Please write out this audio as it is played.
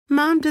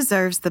Mom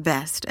deserves the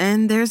best,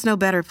 and there's no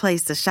better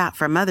place to shop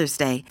for Mother's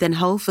Day than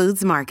Whole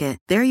Foods Market.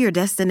 They're your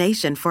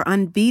destination for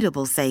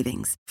unbeatable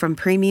savings, from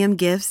premium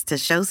gifts to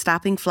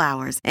show-stopping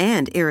flowers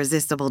and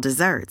irresistible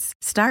desserts.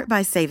 Start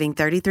by saving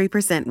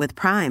 33% with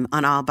Prime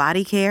on all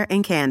body care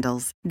and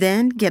candles.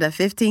 Then get a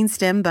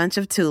 15-stem bunch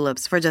of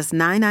tulips for just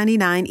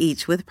 $9.99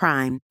 each with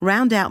Prime.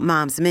 Round out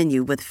Mom's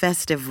menu with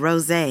festive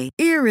rosé,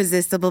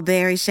 irresistible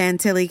berry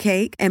chantilly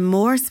cake, and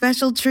more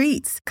special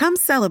treats. Come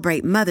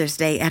celebrate Mother's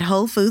Day at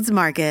Whole Foods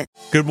Market.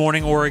 Good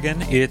morning,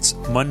 Oregon. It's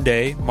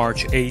Monday,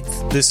 March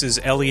 8th. This is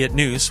Elliot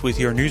Noose with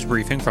your news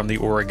briefing from the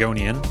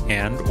Oregonian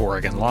and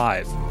Oregon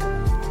Live.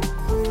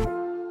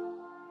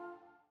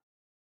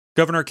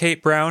 Governor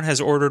Kate Brown has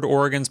ordered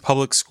Oregon's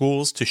public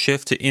schools to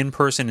shift to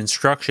in-person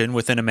instruction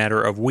within a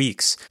matter of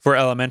weeks. For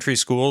elementary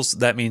schools,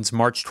 that means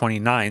March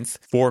 29th.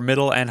 For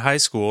middle and high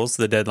schools,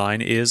 the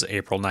deadline is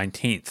April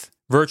 19th.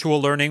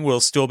 Virtual learning will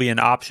still be an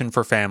option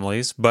for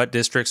families, but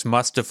districts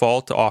must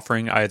default to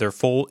offering either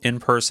full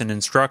in-person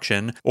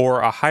instruction or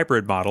a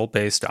hybrid model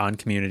based on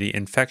community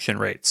infection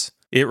rates.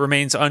 It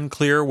remains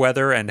unclear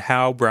whether and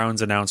how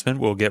Brown's announcement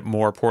will get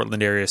more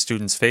Portland area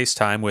students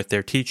FaceTime with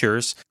their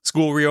teachers.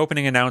 School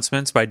reopening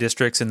announcements by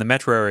districts in the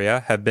metro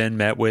area have been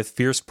met with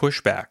fierce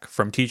pushback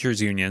from teachers'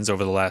 unions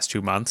over the last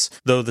 2 months,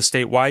 though the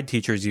statewide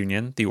teachers'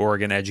 union, the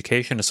Oregon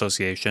Education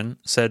Association,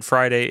 said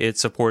Friday it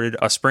supported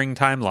a spring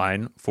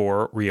timeline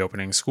for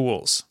reopening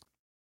schools.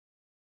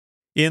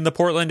 In the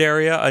Portland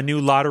area, a new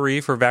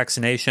lottery for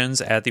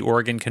vaccinations at the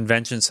Oregon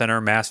Convention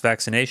Center mass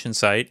vaccination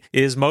site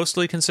is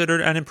mostly considered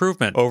an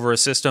improvement over a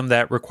system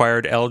that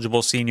required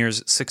eligible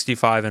seniors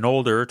 65 and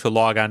older to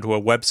log onto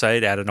a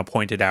website at an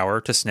appointed hour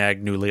to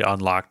snag newly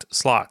unlocked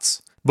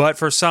slots. But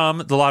for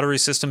some, the lottery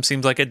system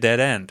seems like a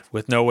dead end,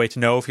 with no way to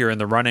know if you're in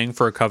the running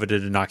for a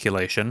coveted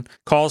inoculation.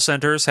 Call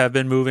centers have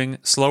been moving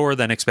slower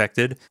than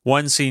expected.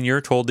 One senior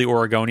told the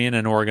Oregonian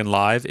and Oregon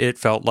Live it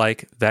felt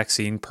like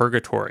vaccine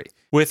purgatory.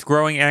 With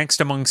growing angst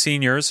among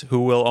seniors,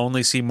 who will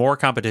only see more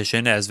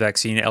competition as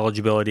vaccine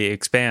eligibility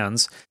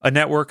expands, a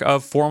network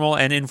of formal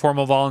and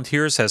informal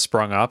volunteers has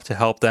sprung up to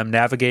help them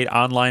navigate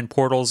online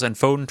portals and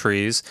phone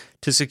trees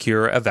to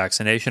secure a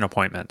vaccination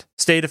appointment.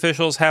 State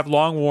officials have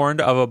long warned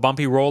of a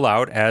bumpy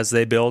rollout as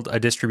they build a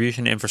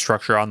distribution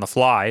infrastructure on the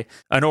fly.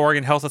 An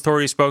Oregon Health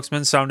Authority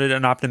spokesman sounded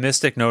an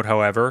optimistic note,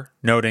 however,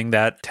 noting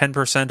that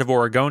 10% of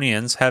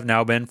Oregonians have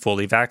now been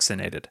fully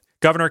vaccinated.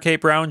 Governor Kate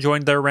Brown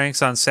joined their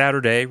ranks on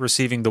Saturday,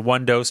 receiving the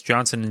one-dose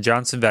Johnson &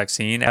 Johnson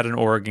vaccine at an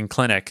Oregon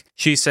clinic.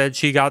 She said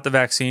she got the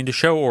vaccine to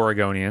show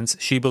Oregonians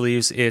she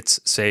believes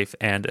it's safe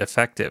and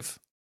effective.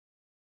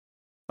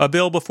 A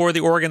bill before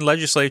the Oregon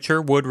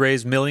legislature would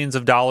raise millions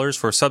of dollars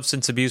for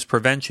substance abuse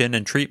prevention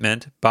and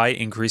treatment by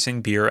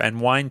increasing beer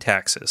and wine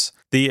taxes.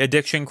 The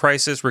Addiction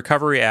Crisis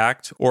Recovery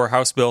Act, or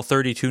House Bill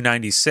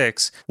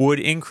 3296, would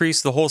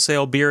increase the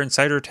wholesale beer and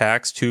cider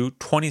tax to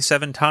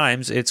 27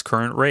 times its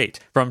current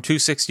rate, from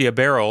 $2.60 a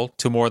barrel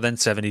to more than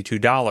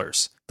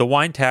 $72. The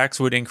wine tax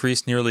would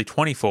increase nearly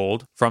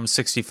 20-fold, from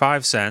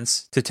 65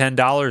 cents to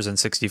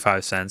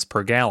 $10.65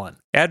 per gallon.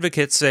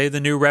 Advocates say the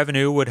new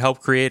revenue would help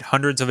create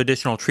hundreds of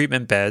additional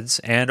treatment beds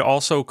and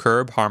also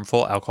curb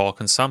harmful alcohol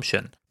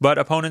consumption. But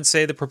opponents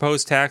say the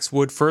proposed tax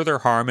would further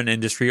harm an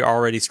industry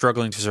already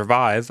struggling to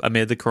survive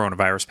amid the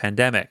coronavirus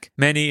pandemic.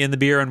 Many in the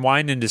beer and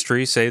wine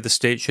industry say the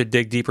state should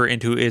dig deeper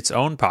into its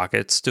own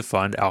pockets to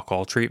fund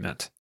alcohol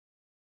treatment.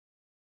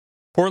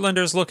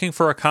 Portlanders looking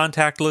for a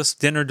contactless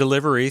dinner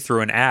delivery through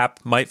an app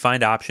might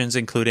find options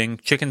including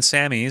Chicken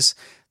Sammy's,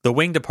 The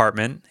Wing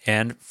Department,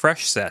 and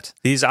Fresh Set.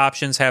 These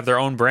options have their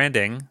own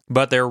branding,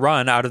 but they're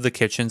run out of the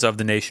kitchens of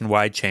the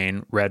nationwide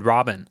chain Red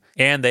Robin,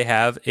 and they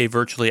have a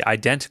virtually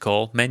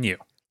identical menu.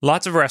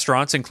 Lots of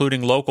restaurants,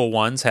 including local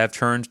ones, have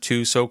turned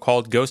to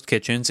so-called ghost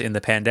kitchens in the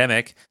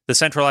pandemic. The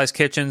centralized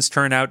kitchens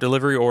turn out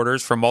delivery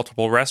orders from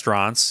multiple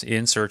restaurants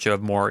in search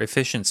of more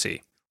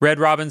efficiency. Red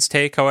Robin's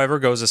take, however,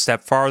 goes a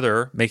step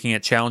farther, making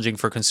it challenging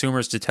for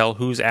consumers to tell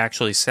who's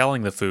actually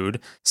selling the food.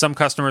 Some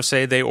customers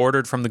say they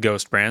ordered from the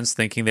ghost brands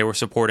thinking they were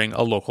supporting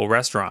a local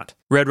restaurant.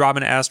 Red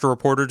Robin asked a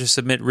reporter to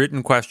submit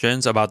written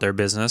questions about their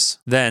business,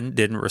 then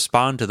didn't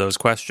respond to those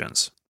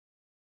questions.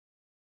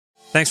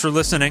 Thanks for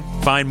listening.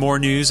 Find more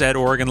news at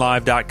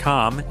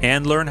OregonLive.com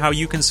and learn how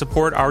you can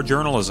support our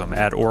journalism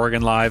at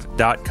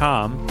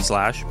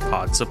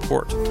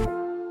OregonLive.com/podsupport.